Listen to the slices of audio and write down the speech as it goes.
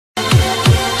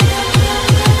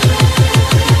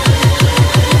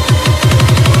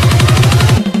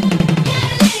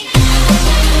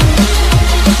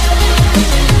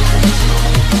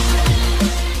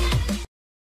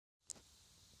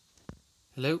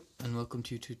Hello and welcome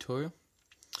to tutorial.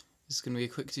 This is going to be a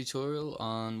quick tutorial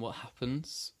on what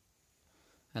happens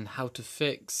and how to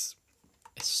fix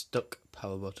a stuck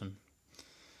power button.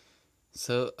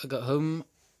 So I got home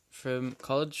from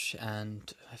college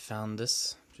and I found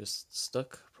this just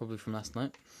stuck, probably from last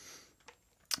night.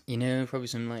 You know, probably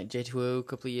some like J2O a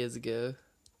couple of years ago,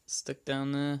 stuck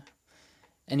down there.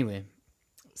 Anyway,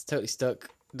 it's totally stuck,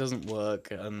 doesn't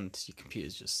work, and your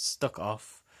computer's just stuck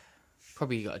off.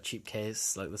 Probably got a cheap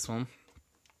case like this one.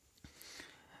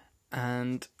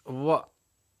 And what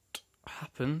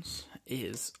happens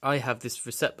is I have this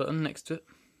reset button next to it.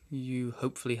 You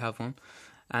hopefully have one.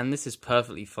 And this is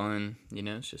perfectly fine, you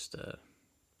know, it's just a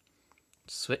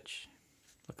switch,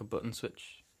 like a button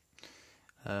switch.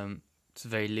 It's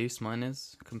very loose, mine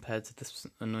is, compared to this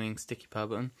annoying sticky power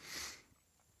button.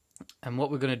 And what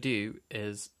we're going to do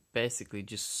is basically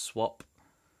just swap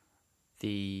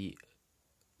the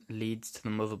leads to the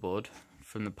motherboard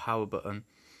from the power button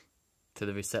to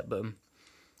the reset button.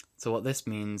 So what this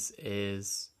means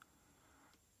is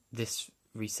this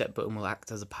reset button will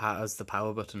act as the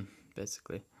power button,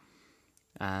 basically.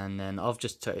 And then I've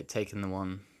just taken the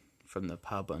one from the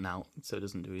power button out, so it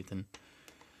doesn't do anything.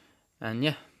 And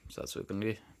yeah, so that's what we're going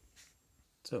to do.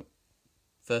 So,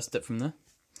 first step from there,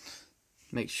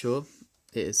 make sure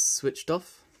it is switched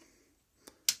off,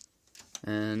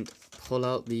 and pull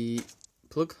out the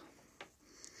plug.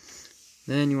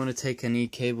 Then you want to take any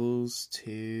cables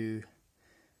to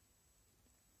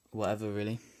whatever,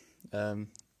 really,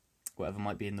 whatever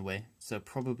might be in the way. So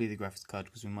probably the graphics card,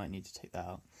 because we might need to take that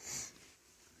out.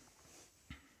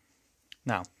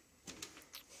 Now,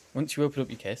 once you open up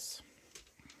your case,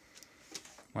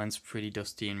 mine's pretty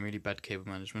dusty and really bad cable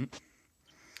management,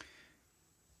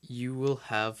 you will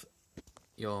have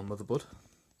your motherboard,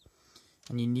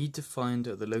 and you need to find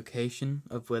the location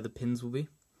of where the pins will be.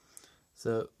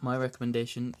 So my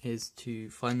recommendation is to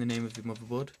find the name of your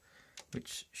motherboard,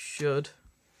 which should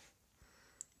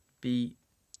be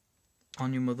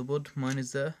on your motherboard. Mine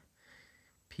is there,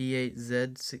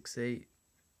 P8Z68V.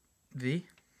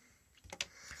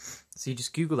 So you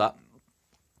just Google that,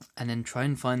 and then try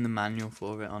and find the manual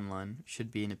for it online. It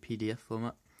should be in a PDF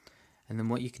format. And then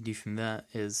what you can do from there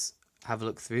is have a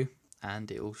look through, and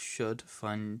it all should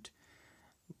find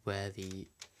where the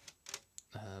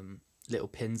little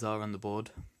pins are on the board,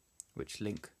 which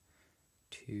link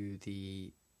to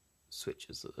the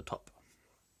switches at the top.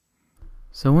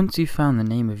 So once you've found the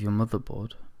name of your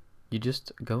motherboard, you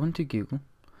just go into Google,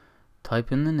 type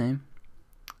in the name,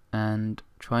 and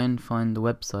try and find the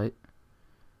website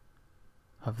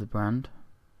of the brand.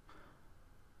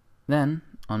 Then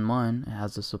on mine it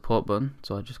has a support button,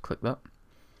 so I just click that,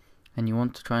 and you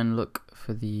want to try and look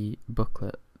for the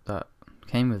booklet that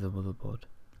came with the motherboard.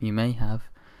 You may have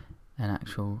an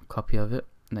actual copy of it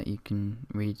that you can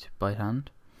read by hand.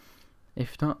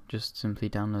 If not, just simply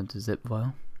download the zip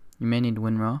file. You may need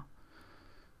WinRAR,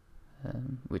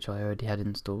 which I already had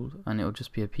installed, and it will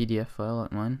just be a PDF file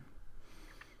like mine.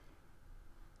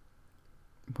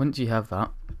 Once you have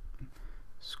that,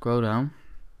 scroll down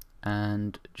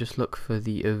and just look for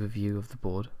the overview of the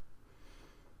board.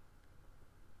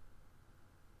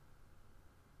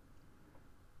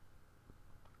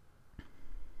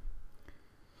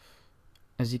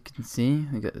 As you can see,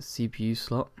 we got the CPU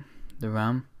slot, the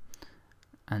RAM,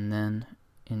 and then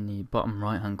in the bottom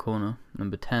right hand corner,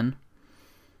 number 10,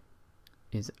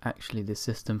 is actually the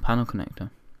system panel connector,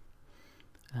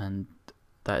 and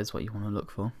that is what you want to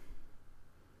look for.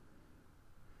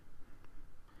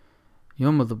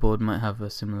 Your motherboard might have a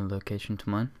similar location to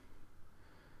mine,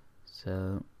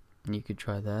 so you could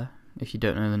try there if you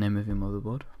don't know the name of your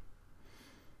motherboard.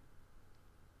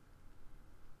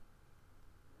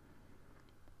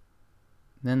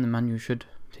 Then the manual should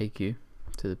take you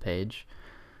to the page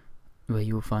where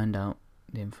you will find out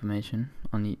the information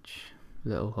on each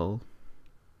little hole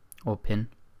or pin.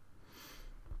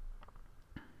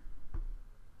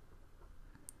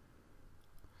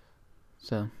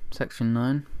 So, section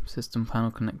 9, system panel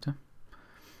connector.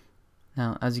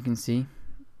 Now, as you can see,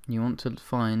 you want to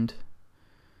find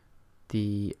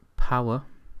the power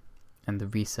and the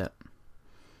reset,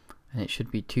 and it should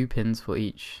be 2 pins for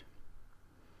each.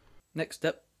 Next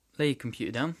step, lay your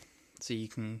computer down so you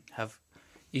can have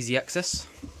easy access.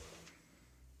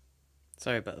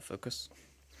 Sorry about the focus.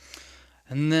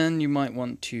 And then you might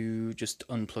want to just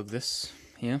unplug this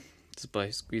here, just by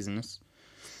squeezing this.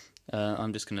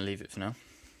 I'm just going to leave it for now,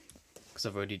 because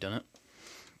I've already done it.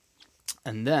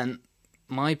 And then,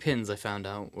 my pins I found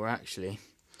out were actually,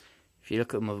 if you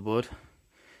look at the motherboard,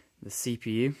 the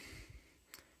CPU,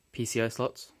 PCI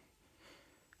slots,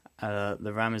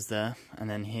 the RAM is there, and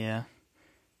then here,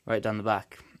 right down the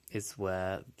back is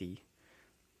where the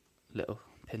little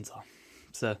pins are.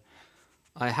 So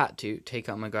I had to take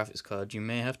out my graphics card. You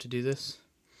may have to do this.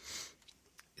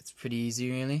 It's pretty easy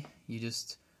really. You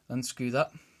just unscrew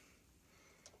that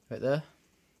right there,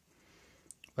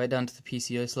 right down to the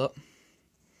PCI slot.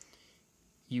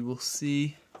 You will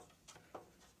see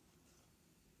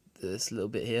this little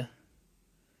bit here.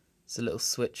 It's a little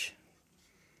switch,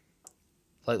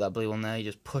 like that blue one there. You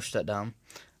just push that down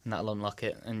and that'll unlock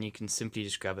it, and you can simply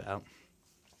just grab it out.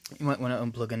 You might want to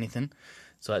unplug anything,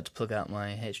 so I had to plug out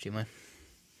my HDMI.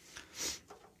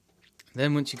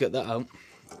 Then once you get that out,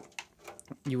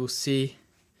 you will see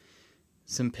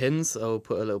some pins. I'll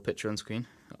put a little picture on screen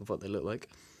of what they look like,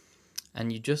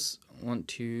 and you just want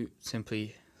to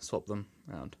simply swap them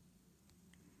around.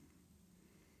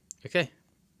 Okay,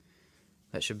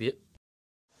 that should be it.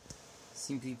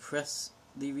 Simply press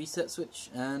the reset switch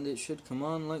and it should come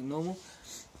on like normal.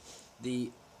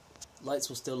 The lights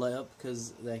will still light up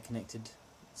because they're connected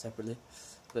separately,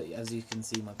 but as you can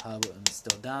see, my power button is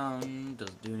still down,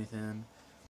 doesn't do anything.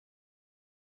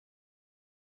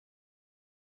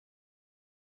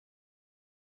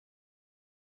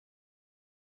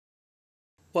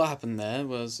 What happened there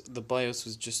was the BIOS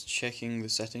was just checking the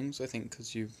settings, I think,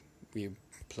 because we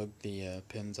plugged the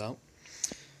pins out.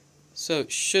 So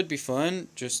it should be fine.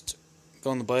 Just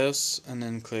go on the BIOS and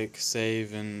then click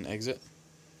save and exit.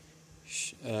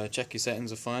 Check your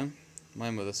settings are fine.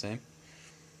 Mine were the same.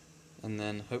 And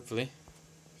then hopefully,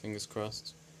 fingers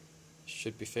crossed,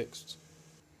 should be fixed.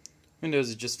 Windows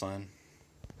is just fine.